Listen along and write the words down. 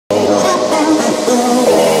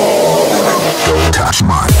That's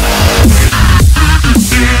mine.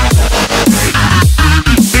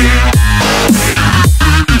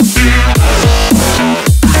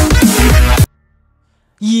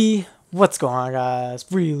 Yee, what's going on, guys?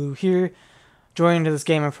 Brilu here, joining to this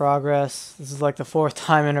game in progress. This is like the 4th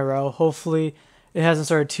time in a row. Hopefully it hasn't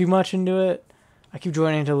started too much into it. I keep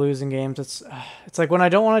joining into losing games. It's like when I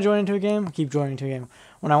don't want to join into a game, I keep joining into a game.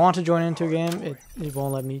 When I want to join into a game, it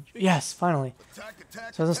won't let me. Yes, finally. So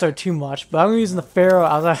it hasn't started too much, but I'm gonna be using the Pharaoh.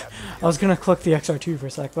 I was gonna click the XR2 for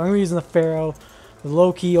a sec, but I'm gonna be using the Pharaoh, the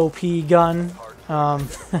low-key OP gun. I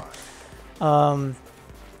don't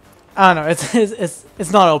know.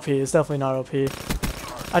 It's not OP. It's definitely not OP.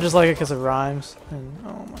 I just like it because it rhymes. And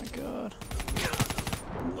oh my god.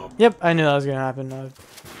 Yep, I knew that was gonna happen. I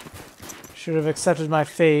should have accepted my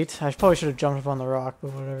fate. I probably should have jumped up on the rock,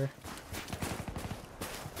 but whatever.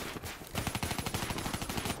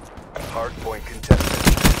 Hardpoint contested.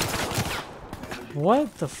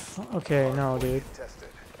 What the fuck? Okay, no, dude.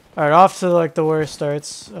 Alright, off to like the worst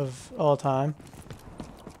starts of all time.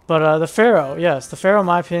 But the Pharaoh, yes, the Pharaoh in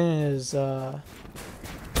my opinion is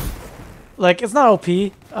like, it's not OP,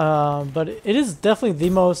 but it is definitely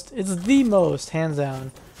it's the most hands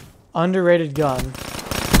down underrated gun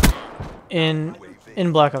in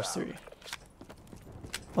Black Ops 3.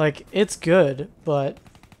 Like, it's good, but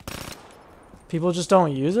people just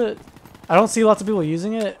don't use it. I don't see lots of people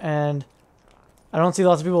using it, and I don't see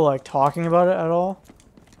lots of people like talking about it at all.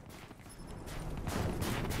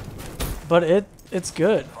 But it's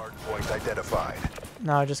good. Hardpoint identified.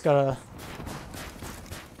 Now I just gotta.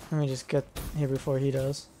 Let me just get here before he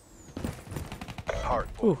does.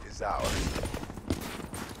 Hardpoint is ours.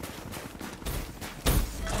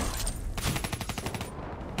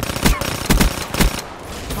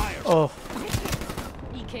 Oh.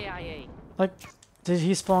 EKIA. Like, did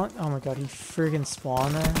he spawn? Oh my god, he friggin'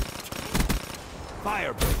 spawned there.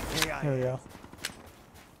 Firebreak. Here we go.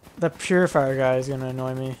 That purifier guy is gonna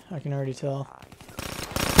annoy me. I can already tell.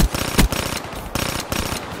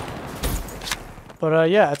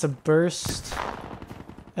 But yeah, it's a burst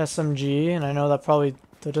SMG, and I know that probably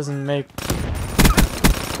doesn't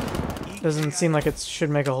seem like it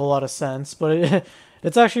should make a whole lot of sense, but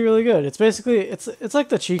it's actually really good. It's basically it's like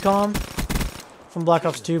the Chicom from Black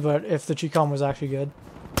Ops 2, but if the Chicom was actually good.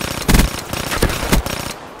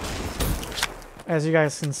 As you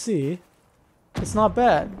guys can see, it's not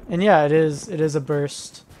bad. And yeah, it is a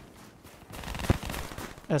burst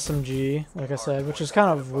SMG, like I said, which is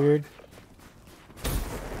kind of weird.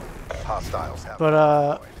 Hostiles have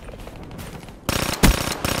But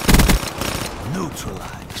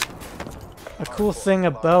Neutralized. a cool thing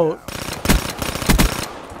about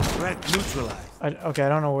Threat neutralized. okay, I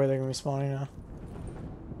don't know where they're gonna be spawning now.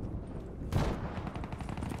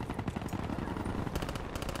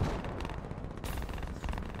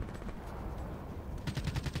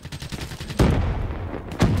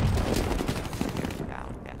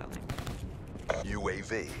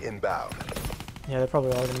 UAV inbound. Yeah, they're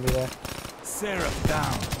probably all gonna be there. Seraph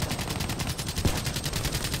down.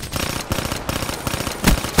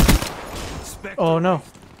 Oh no!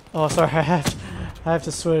 Oh, sorry, I have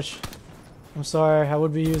to switch. I'm sorry, I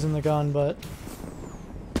would be using the gun, but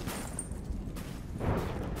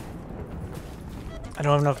I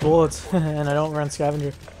don't have enough bullets, and I don't run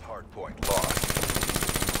scavenger. Hardpoint lost.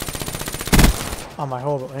 Oh, my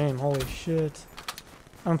horrible aim! Holy shit!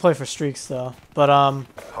 I'm gonna play for streaks though, but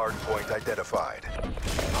Hardpoint identified.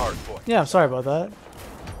 Hardpoint. yeah, I'm sorry about that.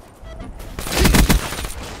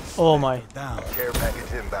 Oh my! Down. Care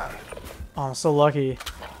package inbound. Oh, I'm so lucky.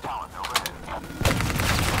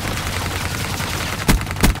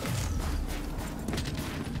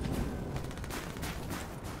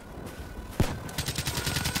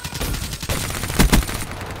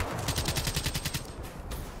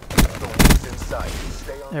 The wind's in sight.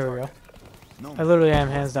 Stay on There we go. target. No. I literally am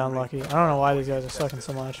hands down lucky. I don't know why these guys are sucking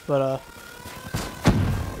so much, but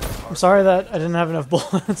I'm sorry that I didn't have enough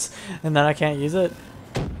bullets and that I can't use it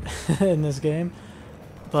in this game.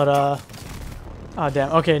 But oh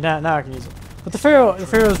damn. Okay, now I can use it. But the Pharaoh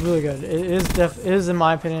is really good. It is in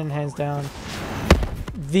my opinion hands down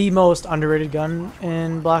the most underrated gun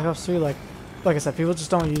in Black Ops 3. Like I said, people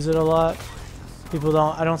just don't use it a lot.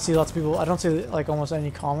 I don't see lots of people. I don't see like almost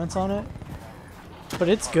any comments on it. But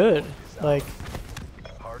it's good. Like,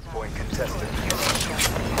 Hardpoint contested.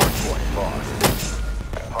 Hardpoint lost.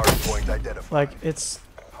 Hardpoint identified. like it's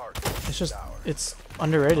Hardpoint just ours. it's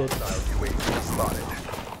underrated. Hostile UAV spotted.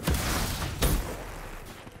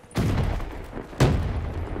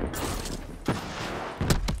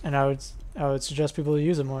 And I would suggest people to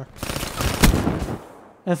use it more.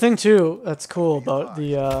 And the thing too that's cool about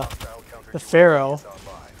the the Pharaoh Is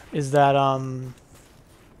online. is that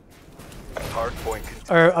Hardpoint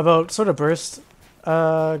or about sort of burst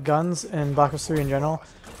guns in Black Ops 3 in general,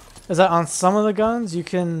 is that on some of the guns you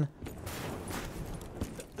can,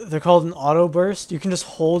 they're called an auto burst, you can just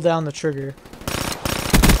hold down the trigger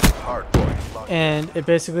Hardpoint locked. and it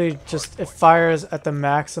basically just, it fires at the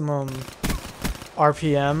maximum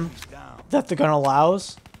RPM that the gun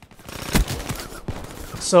allows.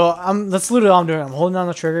 So that's literally all I'm doing. I'm holding down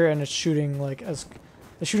the trigger and it's shooting like it's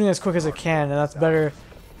shooting as quick as it can, and that's better.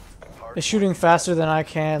 It's shooting faster than I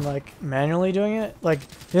can like manually doing it. Like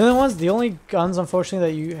the only guns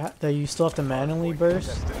unfortunately that you still have to manually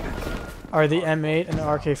burst are the M8 and the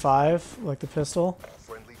RK5, like the pistol.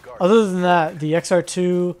 Friendly guard. Other than that, the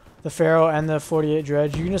XR2, the Pharaoh, and the 48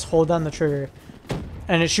 Dredge, you can just hold down the trigger,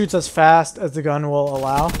 and it shoots as fast as the gun will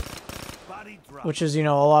allow, which is, you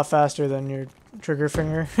know, a lot faster than your trigger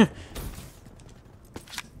finger.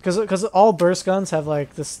 Because all burst guns have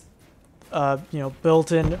like this, you know,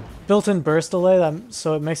 built-in burst delay,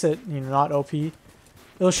 so it makes it, you know, not OP.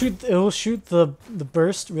 It'll shoot the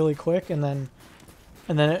burst really quick, and then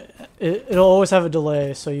it'll always have a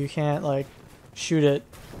delay, so you can't like shoot it.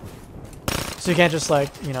 So you can't just like,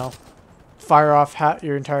 you know, fire off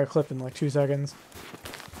your entire clip in like 2 seconds.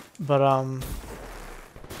 But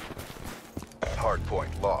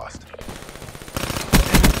Hardpoint lost.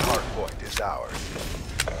 Hardpoint is ours.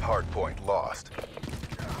 Hardpoint lost.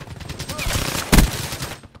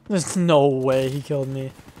 there's no way he killed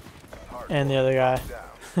me and the other guy.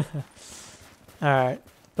 Down. Alright,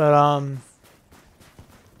 but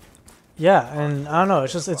yeah, and I don't know,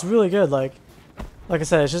 it's really good. Like I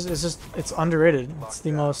said, it's underrated. It's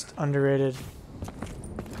the most underrated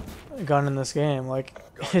gun in this game. Like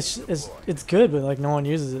it's good, but like no one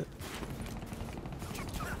uses it.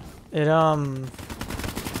 It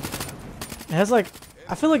has like,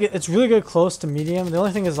 I feel like it's really good close to medium. The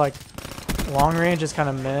only thing is like long range is kind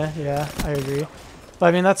of meh. Yeah, I agree. But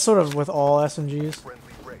I mean that's sort of with all SMGs. Friendly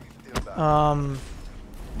raid inbound.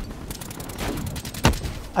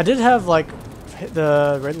 I did have like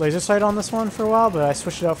the laser sight on this one for a while, but I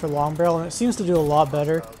switched it out for long barrel, and it seems to do a lot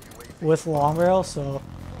better with long barrel. So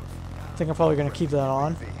I think I'm probably gonna keep that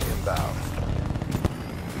on. Inbound.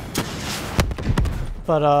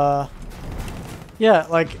 But yeah,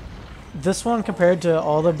 like this one compared to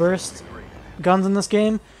all the burst guns in this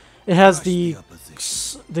game, it has the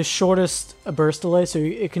shortest burst delay, so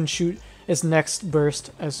it can shoot its next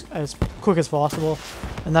burst as quick as possible,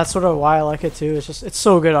 and that's sort of why I like it too. It's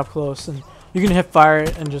so good up close, and you can hip fire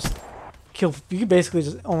it and just kill. You can basically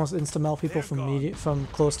just almost insta melt people from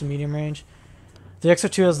close to medium range. The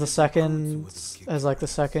XR2 has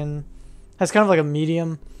has kind of like a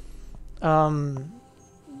medium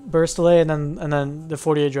burst delay, and then the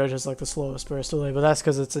 48 Dredge has like the slowest burst delay, but that's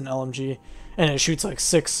because it's an LMG and it shoots like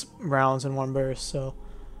 6 rounds in one burst. So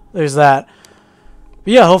there's that.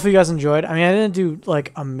 But yeah, hopefully you guys enjoyed. I mean, I didn't do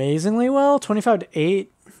like amazingly well. 25-8.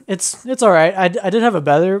 It's all right. I did have a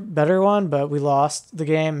better one, but we lost the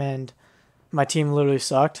game and my team literally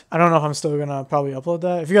sucked. I don't know if I'm still gonna probably upload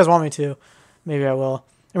that. If you guys want me to, maybe I will.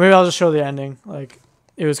 Or maybe I'll just show the ending. Like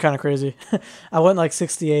it was kind of crazy. I went like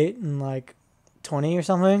 68 and like 20 or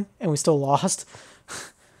something, and we still lost.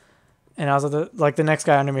 And I was at the next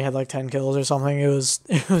guy under me had like 10 kills or something. It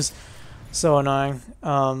was so annoying.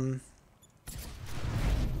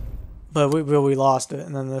 But we lost it,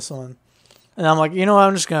 and then this one, and I'm like, you know what,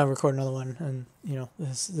 I'm just gonna record another one, and you know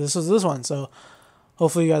this was this one. So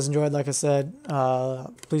hopefully you guys enjoyed. Like I said,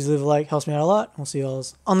 please leave a like, helps me out a lot. We'll see you all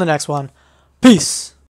on the next one. Peace.